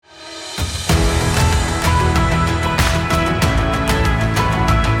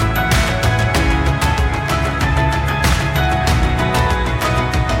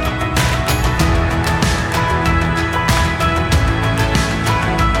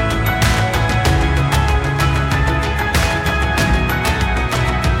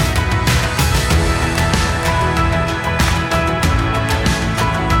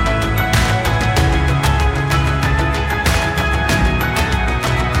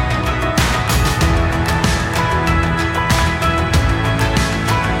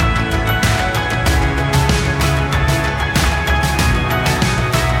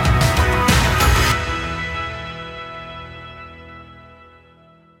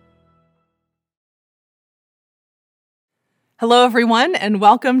Hello, everyone, and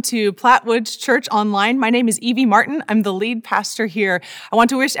welcome to Platte Woods Church Online. My name is Evie Martin. I'm the lead pastor here. I want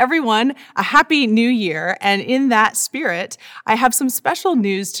to wish everyone a happy new year, and in that spirit, I have some special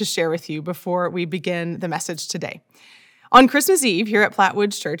news to share with you before we begin the message today. On Christmas Eve here at Platte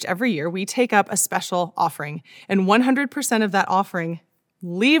Woods Church, every year, we take up a special offering, and 100% of that offering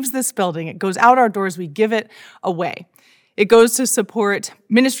leaves this building. It goes out our doors. We give it away. It goes to support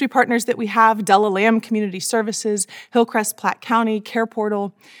ministry partners that we have, Della Lamb Community Services, Hillcrest Platte County, Care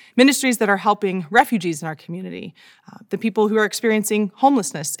Portal, ministries that are helping refugees in our community, the people who are experiencing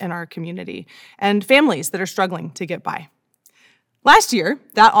homelessness in our community, and families that are struggling to get by. Last year,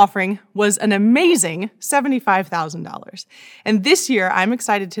 that offering was an amazing $75,000. And this year, I'm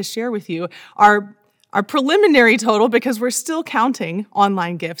excited to share with you our preliminary total, because we're still counting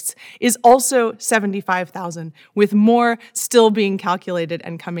online gifts, is also $75,000, with more still being calculated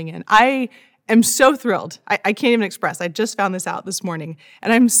and coming in. I am so thrilled. I can't even express. I just found this out this morning,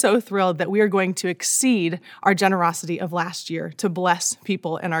 and I'm so thrilled that we are going to exceed our generosity of last year to bless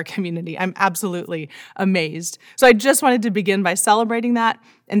people in our community. I'm absolutely amazed. So I just wanted to begin by celebrating that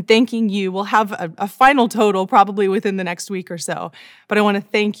and thanking you. We'll have a final total probably within the next week or so, but I want to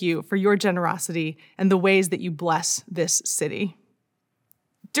thank you for your generosity and the ways that you bless this city.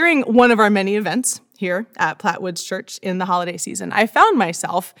 During one of our many events here at Platte Woods Church in the holiday season, I found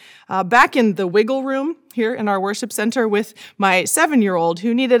myself back in the wiggle room here in our worship center with my 7-year-old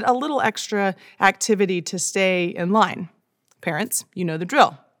who needed a little extra activity to stay in line. Parents, you know the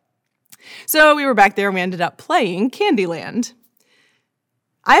drill. So we were back there and we ended up playing Candyland.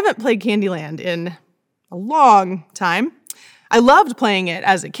 I haven't played Candyland in a long time. I loved playing it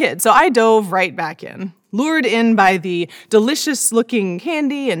as a kid, so I dove right back in, lured in by the delicious-looking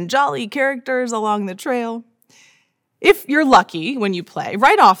candy and jolly characters along the trail. If you're lucky when you play,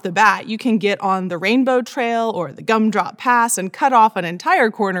 right off the bat, you can get on the Rainbow Trail or the Gumdrop Pass and cut off an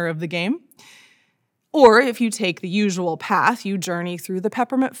entire corner of the game. Or if you take the usual path, you journey through the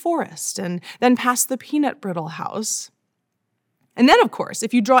Peppermint Forest and then past the Peanut Brittle House. And then, of course,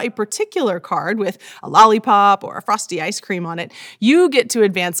 if you draw a particular card with a lollipop or a frosty ice cream on it, you get to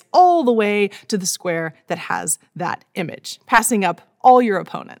advance all the way to the square that has that image, passing up all your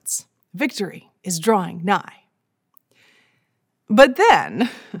opponents. Victory is drawing nigh. But then,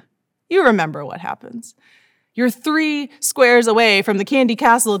 you remember what happens. You're 3 squares away from the Candy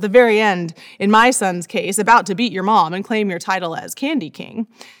Castle at the very end, in my son's case, about to beat your mom and claim your title as Candy King.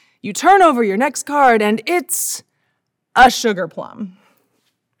 You turn over your next card, and it's a sugar plum.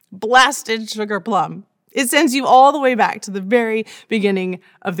 Blasted sugar plum. It sends you all the way back to the very beginning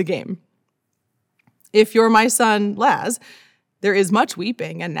of the game. If you're my son, Laz, there is much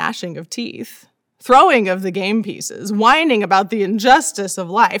weeping and gnashing of teeth, throwing of the game pieces, whining about the injustice of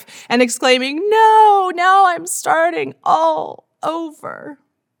life, and exclaiming, "No, now I'm starting all over."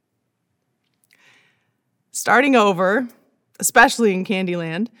 Starting over, especially in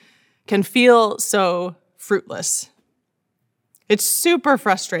Candyland, can feel so fruitless. It's super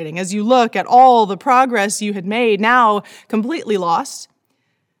frustrating as you look at all the progress you had made, now completely lost.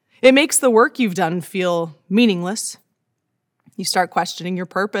 It makes the work you've done feel meaningless. You start questioning your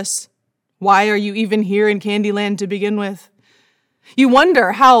purpose. Why are you even here in Candyland to begin with? You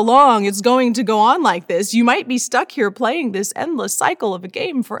wonder how long it's going to go on like this. You might be stuck here playing this endless cycle of a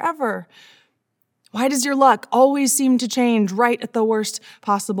game forever. Why does your luck always seem to change right at the worst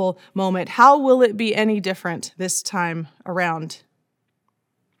possible moment? How will it be any different this time around?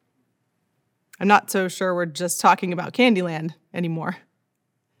 I'm not so sure we're just talking about Candyland anymore.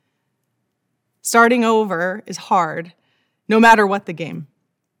 Starting over is hard, no matter what the game.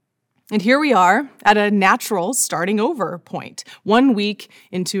 And here we are at a natural starting over point, 1 week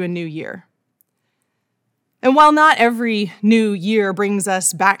into a new year. And while not every new year brings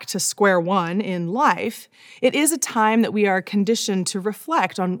us back to square one in life, it is a time that we are conditioned to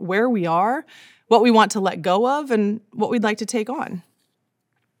reflect on where we are, what we want to let go of, and what we'd like to take on.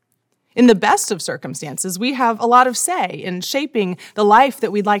 In the best of circumstances, we have a lot of say in shaping the life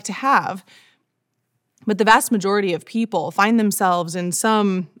that we'd like to have. But the vast majority of people find themselves in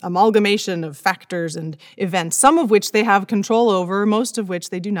some amalgamation of factors and events, some of which they have control over, most of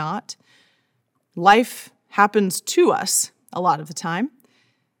which they do not. Life happens to us a lot of the time,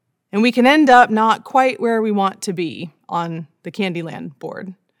 and we can end up not quite where we want to be on the Candyland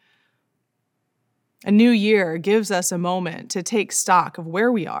board. A new year gives us a moment to take stock of where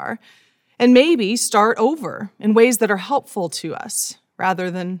we are and maybe start over in ways that are helpful to us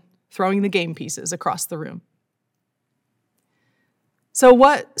rather than throwing the game pieces across the room. So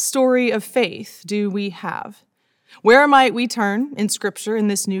what story of faith do we have? Where might we turn in Scripture in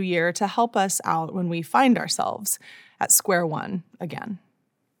this new year to help us out when we find ourselves at square one again.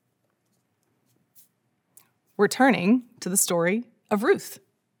 We're turning to the story of Ruth.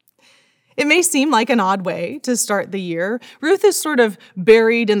 It may seem like an odd way to start the year. Ruth is sort of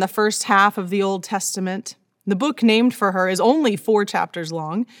buried in the first half of the Old Testament. The book named for her is only 4 chapters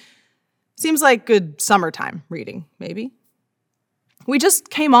long. Seems like good summertime reading, maybe. We just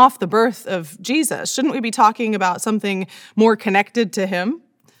came off the birth of Jesus. Shouldn't we be talking about something more connected to him?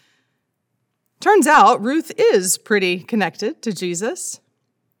 Turns out Ruth is pretty connected to Jesus.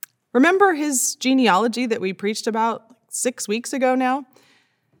 Remember his genealogy that we preached about 6 weeks ago now?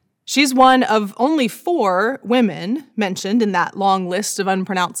 She's one of only 4 women mentioned in that long list of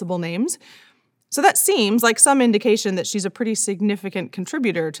unpronounceable names. So that seems like some indication that she's a pretty significant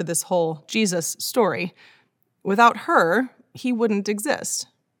contributor to this whole Jesus story. Without her, he wouldn't exist.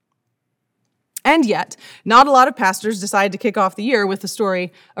 And yet, not a lot of pastors decide to kick off the year with the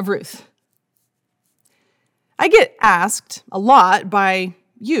story of Ruth. I get asked a lot by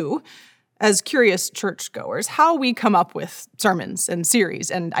you, as curious churchgoers, how we come up with sermons and series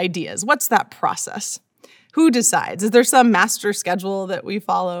and ideas. What's that process? Who decides? Is there some master schedule that we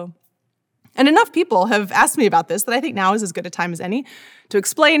follow? And enough people have asked me about this that I think now is as good a time as any to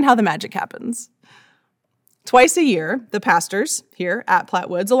explain how the magic happens. Twice a year, the pastors here at Platt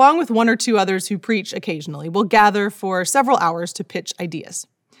Woods, along with 1 or 2 others who preach occasionally, will gather for several hours to pitch ideas.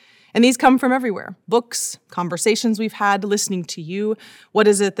 And these come from everywhere. Books, conversations we've had, listening to you. What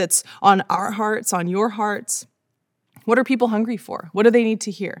is it that's on our hearts, on your hearts? What are people hungry for? What do they need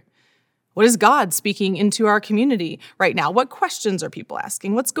to hear? What is God speaking into our community right now? What questions are people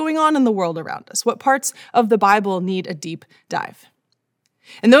asking? What's going on in the world around us? What parts of the Bible need a deep dive?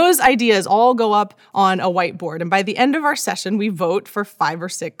 And those ideas all go up on a whiteboard. And by the end of our session, we vote for 5 or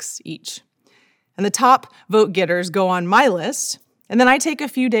 6 each. And the top vote getters go on my list. And then I take a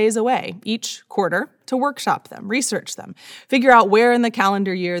few days away each quarter to workshop them, research them, figure out where in the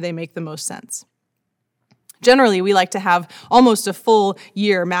calendar year they make the most sense. Generally, we like to have almost a full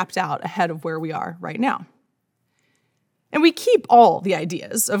year mapped out ahead of where we are right now. And we keep all the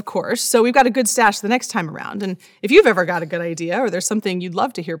ideas, of course, so we've got a good stash the next time around. And if you've ever got a good idea or there's something you'd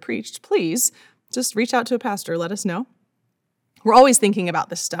love to hear preached, please just reach out to a pastor, let us know. We're always thinking about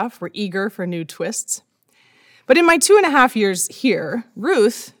this stuff. We're eager for new twists. But in my 2.5 years here,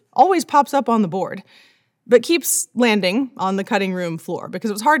 Ruth always pops up on the board, but keeps landing on the cutting room floor because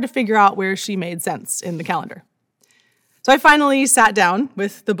it was hard to figure out where she made sense in the calendar. So I finally sat down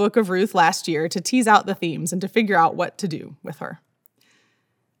with the book of Ruth last year to tease out the themes and to figure out what to do with her.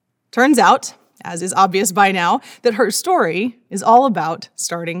 Turns out, as is obvious by now, that her story is all about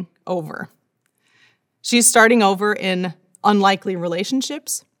starting over. She's starting over in unlikely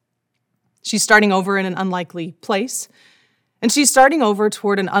relationships. She's starting over in an unlikely place, and she's starting over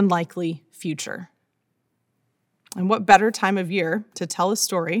toward an unlikely future. And what better time of year to tell a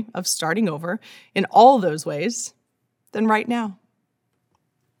story of starting over in all those ways than right now?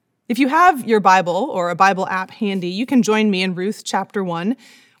 If you have your Bible or a Bible app handy, you can join me in Ruth chapter 1,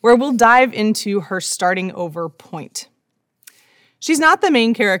 where we'll dive into her starting over point. She's not the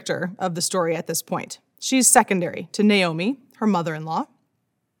main character of the story at this point. She's secondary to Naomi, her mother-in-law.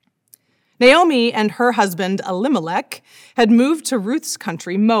 Naomi and her husband Elimelech had moved to Ruth's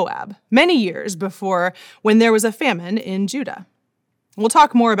country, Moab, many years before when there was a famine in Judah. We'll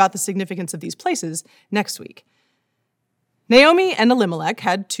talk more about the significance of these places next week. Naomi and Elimelech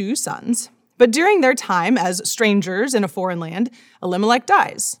had 2 sons, but during their time as strangers in a foreign land, Elimelech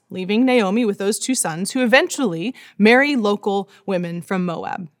dies, leaving Naomi with those 2 sons who eventually marry local women from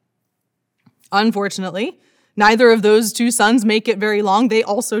Moab. Unfortunately, neither of those 2 sons make it very long. They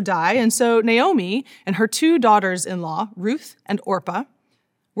also die. And so Naomi and her 2 daughters-in-law, Ruth and Orpah,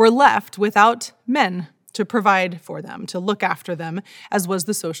 were left without men to provide for them, to look after them, as was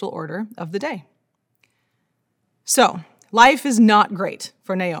the social order of the day. So, life is not great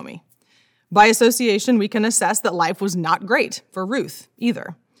for Naomi. By association, we can assess that life was not great for Ruth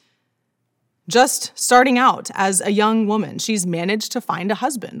either. Just starting out as a young woman, she's managed to find a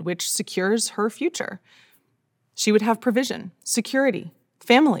husband, which secures her future. She would have provision, security,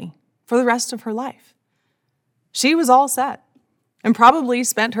 family for the rest of her life. She was all set and probably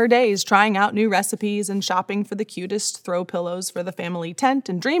spent her days trying out new recipes and shopping for the cutest throw pillows for the family tent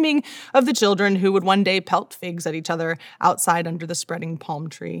and dreaming of the children who would one day pelt figs at each other outside under the spreading palm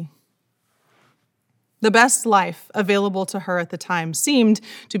tree. The best life available to her at the time seemed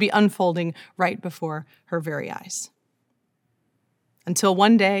to be unfolding right before her very eyes. Until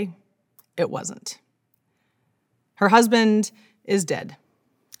one day, it wasn't. Her husband is dead.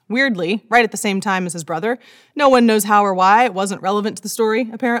 Weirdly, right at the same time as his brother. No one knows how or why. It wasn't relevant to the story,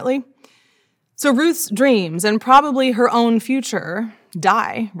 apparently. So Ruth's dreams and probably her own future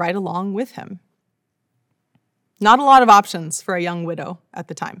die right along with him. Not a lot of options for a young widow at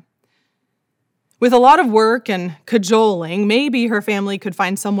the time. With a lot of work and cajoling, maybe her family could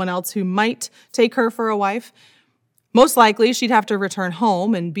find someone else who might take her for a wife. Most likely, she'd have to return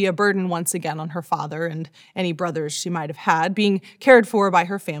home and be a burden once again on her father and any brothers she might have had, being cared for by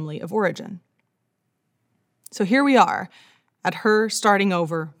her family of origin. So here we are at her starting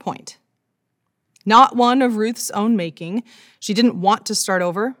over point. Not one of Ruth's own making. She didn't want to start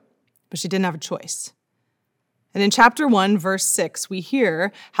over, but she didn't have a choice. And in chapter 1, verse 6, we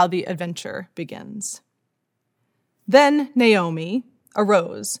hear how the adventure begins. Then Naomi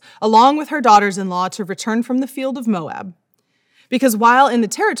arose, along with her daughters-in-law, to return from the field of Moab, because while in the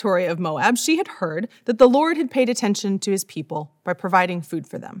territory of Moab, she had heard that the Lord had paid attention to his people by providing food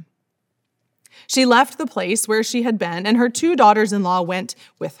for them. She left the place where she had been, and her 2 daughters-in-law went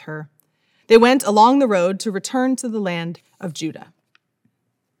with her. They went along the road to return to the land of Judah.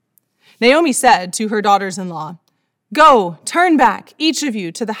 Naomi said to her daughters-in-law, "Go, turn back, each of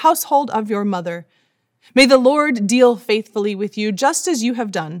you, to the household of your mother. May the Lord deal faithfully with you, just as you have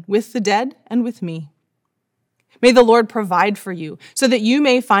done with the dead and with me. May the Lord provide for you, so that you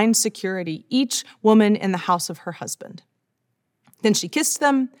may find security, each woman in the house of her husband." Then she kissed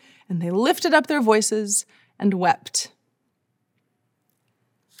them, and they lifted up their voices and wept.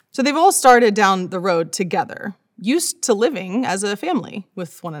 So they've all started down the road together, used to living as a family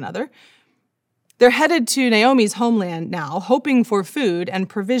with one another. They're headed to Naomi's homeland now, hoping for food and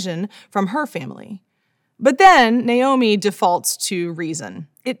provision from her family. But then Naomi defaults to reason.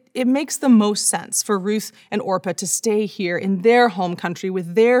 It makes the most sense for Ruth and Orpah to stay here in their home country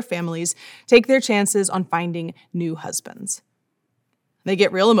with their families, take their chances on finding new husbands. They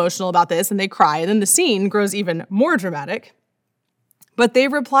get real emotional about this and they cry, and then the scene grows even more dramatic. But they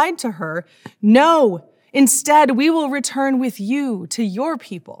replied to her, "No, instead we will return with you to your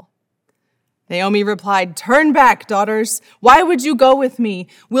people." Naomi replied, "Turn back, daughters. Why would you go with me?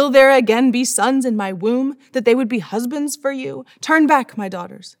 Will there again be sons in my womb, that they would be husbands for you? Turn back, my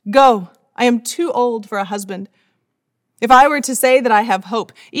daughters. Go. I am too old for a husband. If I were to say that I have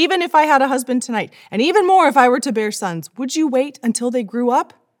hope, even if I had a husband tonight, and even more if I were to bear sons, would you wait until they grew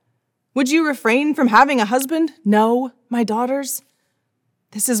up? Would you refrain from having a husband? No, my daughters.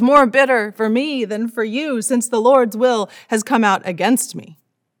 This is more bitter for me than for you, since the Lord's will has come out against me."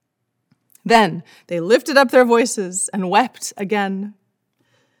 Then they lifted up their voices and wept again.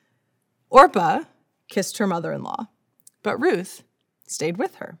 Orpah kissed her mother-in-law, but Ruth stayed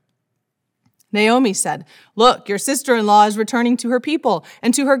with her. Naomi said, "Look, your sister-in-law is returning to her people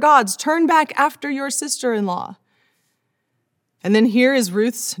and to her gods. Turn back after your sister-in-law." And then here is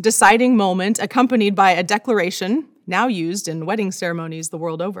Ruth's deciding moment, accompanied by a declaration now used in wedding ceremonies the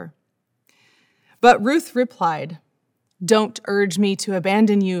world over. But Ruth replied, "Don't urge me to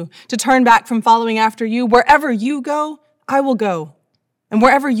abandon you, to turn back from following after you. Wherever you go, I will go. And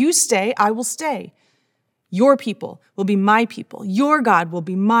wherever you stay, I will stay. Your people will be my people. Your God will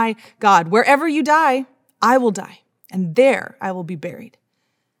be my God. Wherever you die, I will die, and there I will be buried.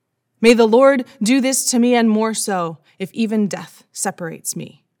 May the Lord do this to me and more so, if even death separates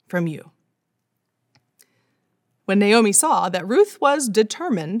me from you." When Naomi saw that Ruth was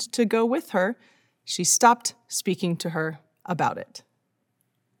determined to go with her, she stopped speaking to her about it.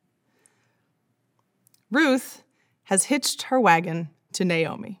 Ruth has hitched her wagon to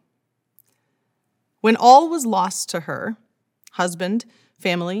Naomi. When all was lost to her, husband,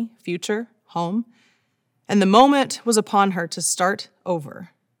 family, future, home, and the moment was upon her to start over,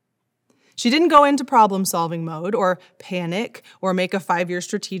 she didn't go into problem-solving mode or panic or make a 5-year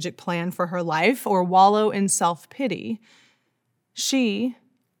strategic plan for her life or wallow in self-pity. She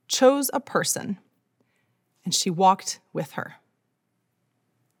chose a person, and she walked with her.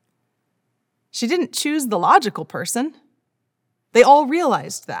 She didn't choose the logical person. They all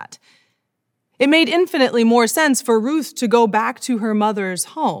realized that. It made infinitely more sense for Ruth to go back to her mother's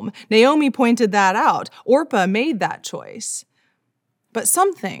home. Naomi pointed that out. Orpah made that choice. But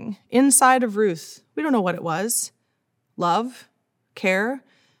something inside of Ruth, we don't know what it was, love, care,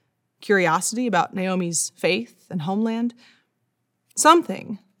 curiosity about Naomi's faith and homeland,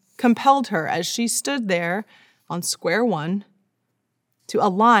 something compelled her as she stood there on square one to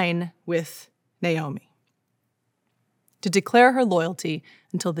align with Naomi, to declare her loyalty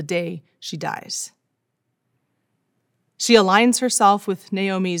until the day she dies. She aligns herself with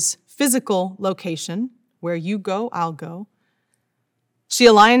Naomi's physical location, where you go, I'll go. She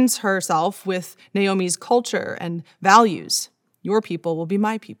aligns herself with Naomi's culture and values. Your people will be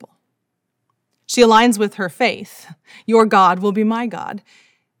my people. She aligns with her faith. Your God will be my God.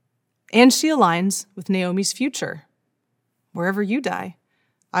 And she aligns with Naomi's future. Wherever you die,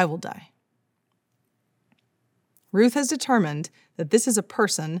 I will die. Ruth has determined that this is a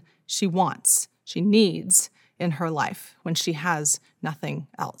person she wants, she needs in her life when she has nothing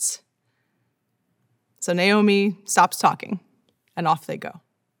else. So Naomi stops talking, and off they go.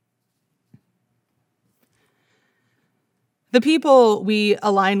 The people we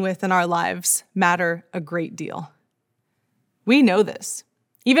align with in our lives matter a great deal. We know this.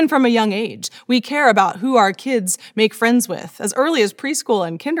 Even from a young age, we care about who our kids make friends with as early as preschool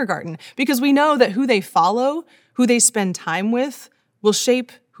and kindergarten because we know that who they follow, who they spend time with, will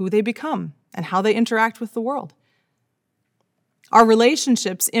shape who they become and how they interact with the world. Our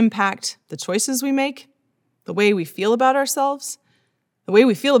relationships impact the choices we make, the way we feel about ourselves, the way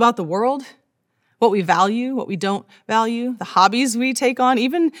we feel about the world, what we value, what we don't value, the hobbies we take on,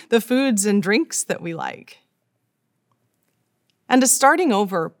 even the foods and drinks that we like. And a starting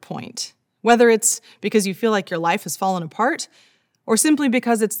over point, whether it's because you feel like your life has fallen apart or simply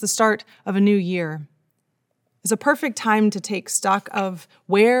because it's the start of a new year, is a perfect time to take stock of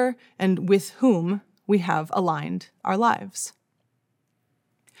where and with whom we have aligned our lives.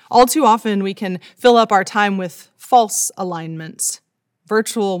 All too often, we can fill up our time with false alignments,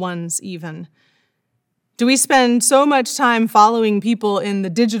 virtual ones even. Do we spend so much time following people in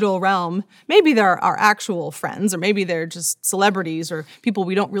the digital realm? Maybe they're our actual friends, or maybe they're just celebrities or people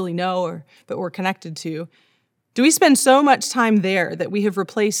we don't really know but we're connected to. Do we spend so much time there that we have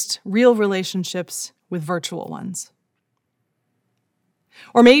replaced real relationships with virtual ones?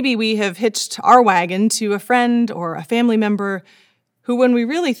 Or maybe we have hitched our wagon to a friend or a family member who, when we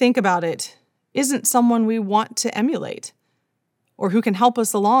really think about it, isn't someone we want to emulate or who can help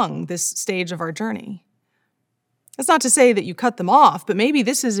us along this stage of our journey. That's not to say that you cut them off, but maybe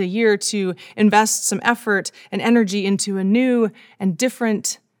this is a year to invest some effort and energy into a new and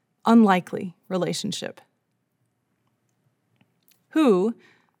different, unlikely relationship. Who,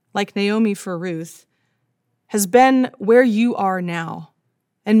 like Naomi for Ruth, has been where you are now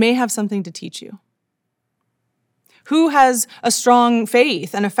and may have something to teach you? Who has a strong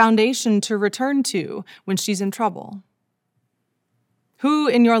faith and a foundation to return to when she's in trouble? Who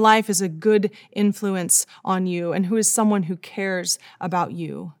in your life is a good influence on you and who is someone who cares about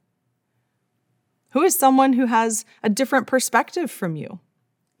you? Who is someone who has a different perspective from you?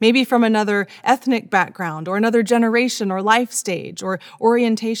 Maybe from another ethnic background or another generation or life stage or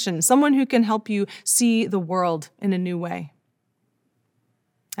orientation, someone who can help you see the world in a new way.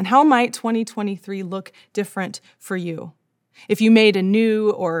 And how might 2023 look different for you if you made a new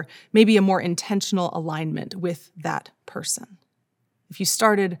or maybe a more intentional alignment with that person? If you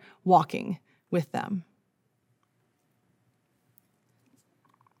started walking with them.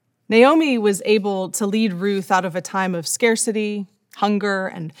 Naomi was able to lead Ruth out of a time of scarcity, hunger,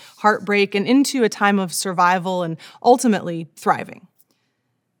 and heartbreak and into a time of survival and ultimately thriving.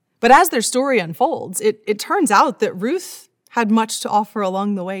 But as their story unfolds, it turns out that Ruth had much to offer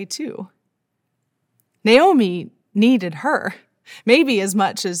along the way too. Naomi needed her, maybe as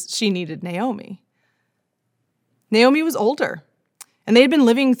much as she needed Naomi. Naomi was older. And they had been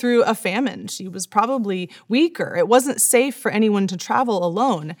living through a famine. She was probably weaker. It wasn't safe for anyone to travel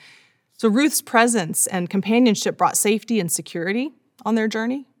alone. So Ruth's presence and companionship brought safety and security on their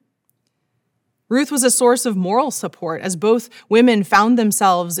journey. Ruth was a source of moral support as both women found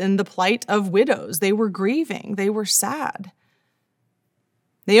themselves in the plight of widows. They were grieving. They were sad.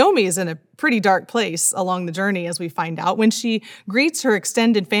 Naomi is in a pretty dark place along the journey, as we find out. When she greets her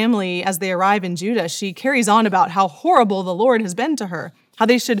extended family as they arrive in Judah, she carries on about how horrible the Lord has been to her, how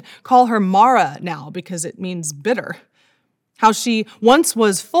they should call her Mara now because it means bitter, how she once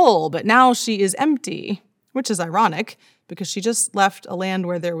was full, but now she is empty, which is ironic because she just left a land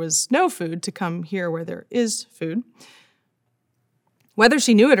where there was no food to come here where there is food. Whether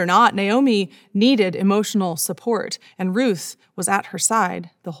she knew it or not, Naomi needed emotional support, and Ruth was at her side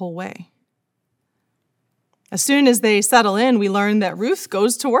the whole way. As soon as they settle in, we learn that Ruth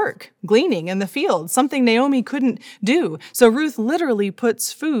goes to work, gleaning in the field, something Naomi couldn't do. So Ruth literally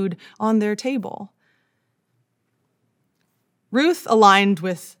puts food on their table. Ruth aligned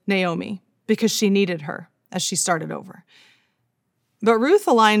with Naomi because she needed her as she started over. But Ruth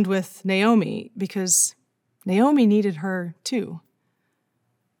aligned with Naomi because Naomi needed her too.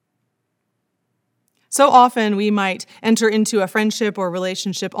 So often we might enter into a friendship or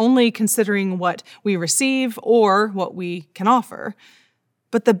relationship only considering what we receive or what we can offer.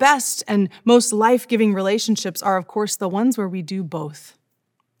 But the best and most life-giving relationships are, of course, the ones where we do both.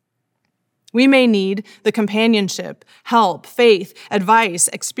 We may need the companionship, help, faith, advice,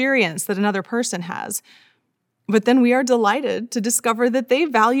 experience that another person has. But then we are delighted to discover that they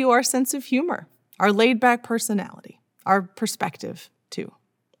value our sense of humor, our laid-back personality, our perspective, too.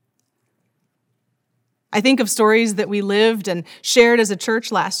 I think of stories that we lived and shared as a church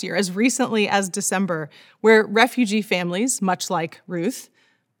last year, as recently as December, where refugee families, much like Ruth,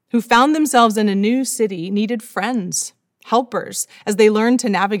 who found themselves in a new city, needed friends, helpers, as they learned to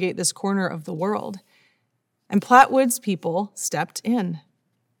navigate this corner of the world. And Plattwood's people stepped in.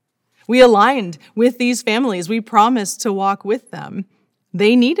 We aligned with these families. We promised to walk with them.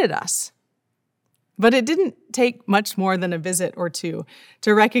 They needed us. But it didn't take much more than a visit or two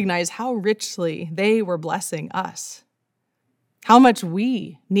to recognize how richly they were blessing us, how much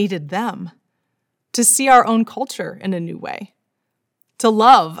we needed them, to see our own culture in a new way, to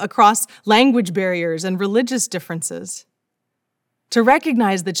love across language barriers and religious differences, to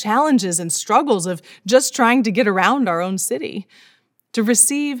recognize the challenges and struggles of just trying to get around our own city, to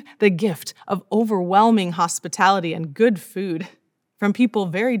receive the gift of overwhelming hospitality and good food from people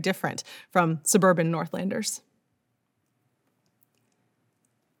very different from suburban Northlanders.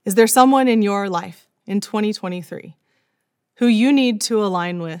 Is there someone in your life in 2023 who you need to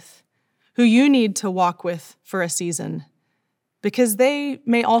align with, who you need to walk with for a season, because they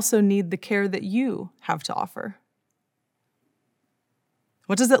may also need the care that you have to offer?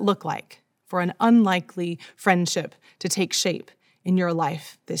 What does it look like for an unlikely friendship to take shape in your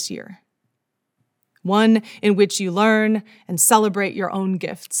life this year? One in which you learn and celebrate your own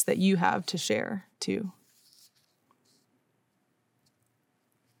gifts that you have to share too.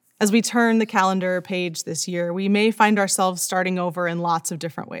 As we turn the calendar page this year, we may find ourselves starting over in lots of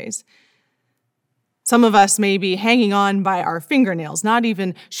different ways. Some of us may be hanging on by our fingernails, not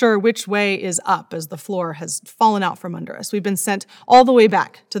even sure which way is up as the floor has fallen out from under us. We've been sent all the way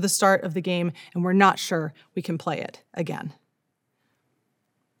back to the start of the game, and we're not sure we can play it again.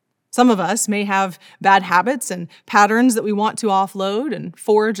 Some of us may have bad habits and patterns that we want to offload and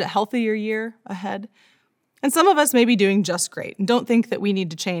forge a healthier year ahead. And some of us may be doing just great and don't think that we need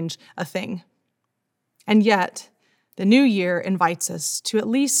to change a thing. And yet, the new year invites us to at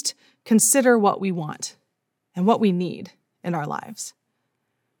least consider what we want and what we need in our lives.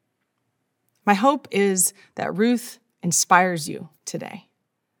 My hope is that Ruth inspires you today,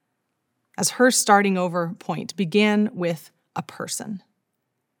 as her starting over point began with a person.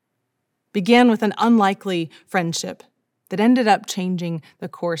 Began with an unlikely friendship that ended up changing the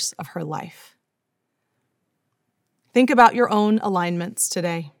course of her life. Think about your own alignments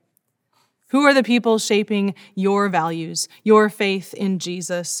today. Who are the people shaping your values, your faith in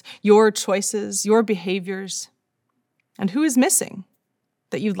Jesus, your choices, your behaviors? And who is missing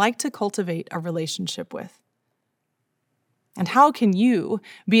that you'd like to cultivate a relationship with? And how can you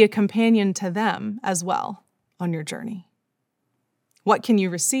be a companion to them as well on your journey? What can you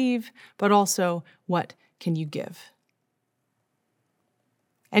receive, but also what can you give?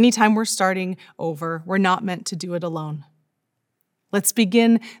 Anytime we're starting over, we're not meant to do it alone. Let's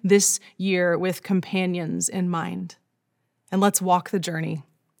begin this year with companions in mind, and let's walk the journey,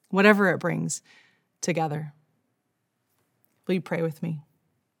 whatever it brings, together. Will you pray with me?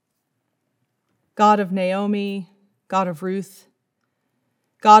 God of Naomi, God of Ruth,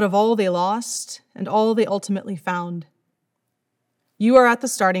 God of all they lost and all they ultimately found, you are at the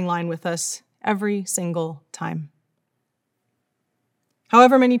starting line with us every single time.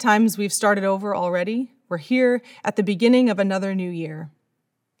 However many times we've started over already, we're here at the beginning of another new year.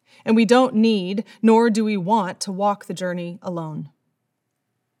 And we don't need, nor do we want, to walk the journey alone.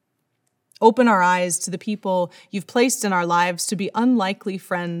 Open our eyes to the people you've placed in our lives to be unlikely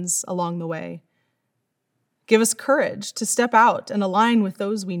friends along the way. Give us courage to step out and align with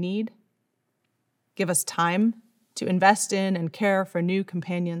those we need. Give us time to invest in and care for new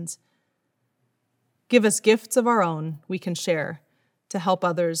companions. Give us gifts of our own we can share to help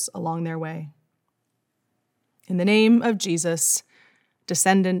others along their way. In the name of Jesus,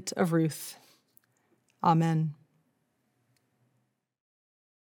 descendant of Ruth, amen.